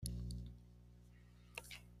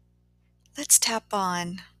Let's tap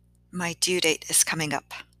on my due date is coming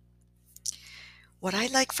up. What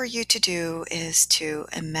I'd like for you to do is to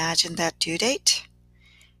imagine that due date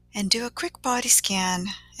and do a quick body scan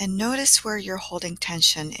and notice where you're holding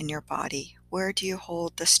tension in your body. Where do you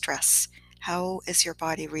hold the stress? How is your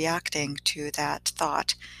body reacting to that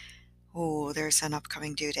thought? Oh, there's an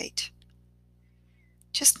upcoming due date.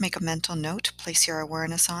 Just make a mental note, place your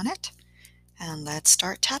awareness on it, and let's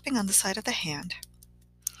start tapping on the side of the hand.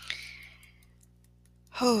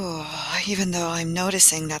 Oh, even though I'm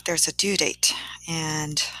noticing that there's a due date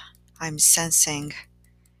and I'm sensing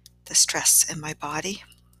the stress in my body,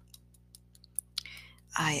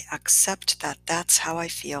 I accept that that's how I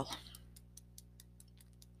feel.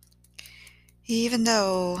 Even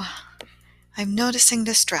though I'm noticing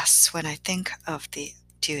the stress when I think of the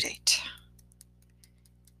due date,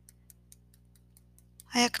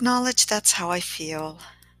 I acknowledge that's how I feel.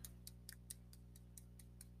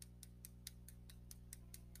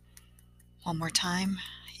 One more time.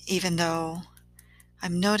 Even though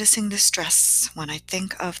I'm noticing the stress when I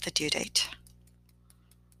think of the due date,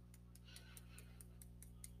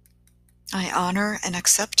 I honor and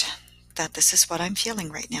accept that this is what I'm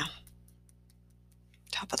feeling right now.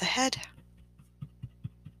 Top of the head.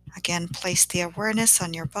 Again, place the awareness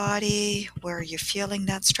on your body. Where are you feeling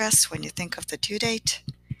that stress when you think of the due date?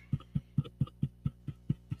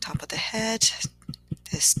 Top of the head,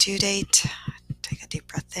 this due date. Take a deep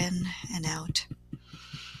breath in and out.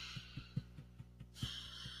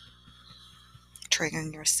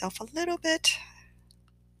 Triggering yourself a little bit.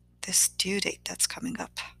 This due date that's coming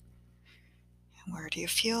up. And where do you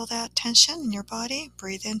feel that tension in your body?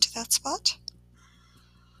 Breathe into that spot.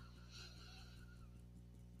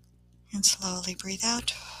 And slowly breathe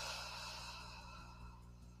out.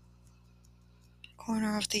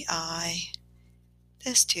 Corner of the eye.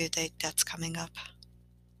 This due date that's coming up.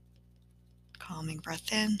 Calming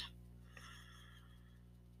breath in.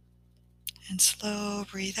 And slow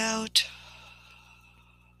breathe out.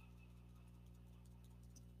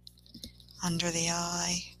 Under the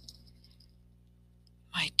eye.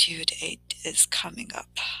 My due date is coming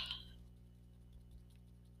up.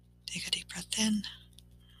 Take a deep breath in.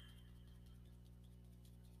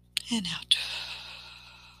 And out.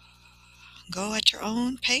 Go at your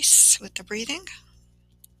own pace with the breathing.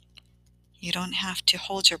 You don't have to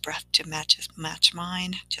hold your breath to match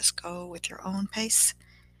mine. Just go with your own pace.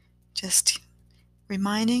 Just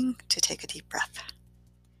reminding to take a deep breath.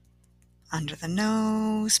 Under the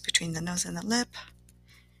nose, between the nose and the lip.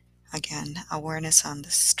 Again, awareness on the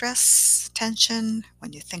stress, tension,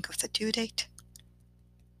 when you think of the due date.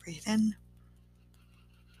 Breathe in.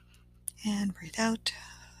 And breathe out.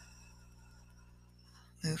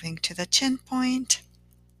 Moving to the chin point.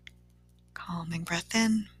 Calming breath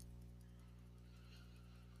in.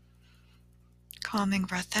 Calming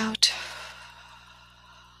breath out.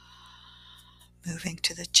 Moving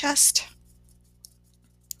to the chest.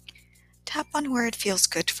 Tap on where it feels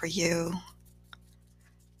good for you.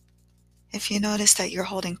 If you notice that you're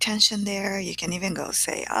holding tension there, you can even go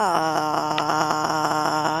say,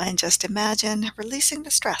 ah, and just imagine releasing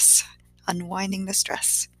the stress, unwinding the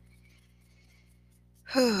stress.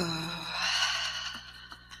 And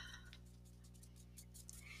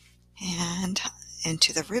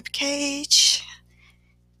into the rib cage,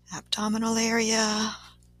 abdominal area,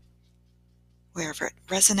 wherever it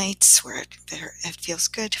resonates, where it feels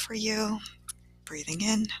good for you. Breathing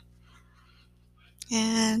in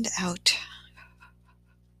and out.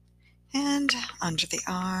 And under the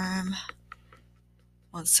arm.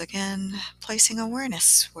 Once again, placing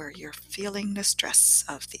awareness where you're feeling the stress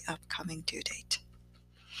of the upcoming due date.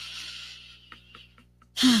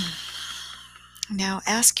 Now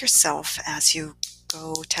ask yourself as you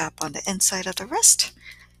go tap on the inside of the wrist,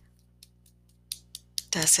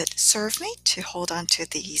 does it serve me to hold on to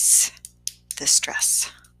this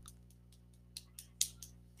stress?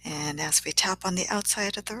 And as we tap on the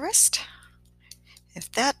outside of the wrist,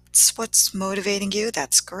 if that's what's motivating you,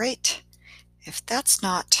 that's great. If that's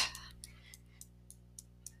not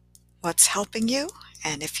what's helping you,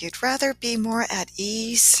 and if you'd rather be more at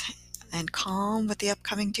ease and calm with the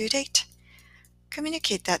upcoming due date,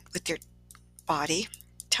 communicate that with your body.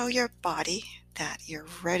 Tell your body that you're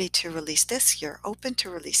ready to release this. You're open to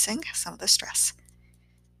releasing some of the stress.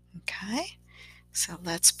 Okay? So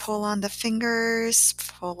let's pull on the fingers,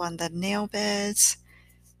 pull on the nail beds.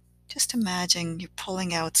 Just imagine you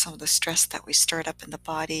pulling out some of the stress that we stirred up in the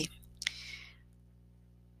body.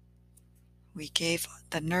 We gave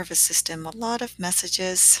the nervous system a lot of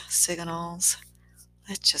messages, signals.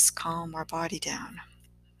 Let's just calm our body down.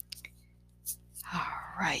 All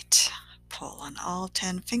right. Pull on all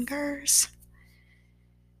 10 fingers.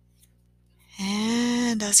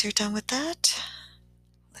 And as you're done with that,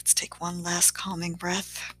 let's take one last calming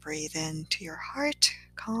breath. Breathe into your heart,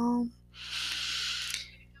 calm.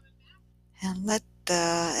 And let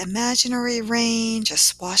the imaginary rain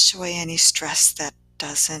just wash away any stress that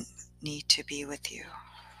doesn't need to be with you.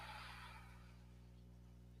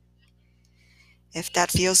 If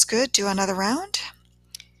that feels good, do another round.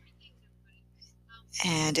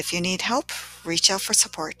 And if you need help, reach out for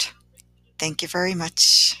support. Thank you very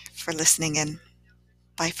much for listening in.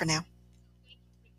 Bye for now.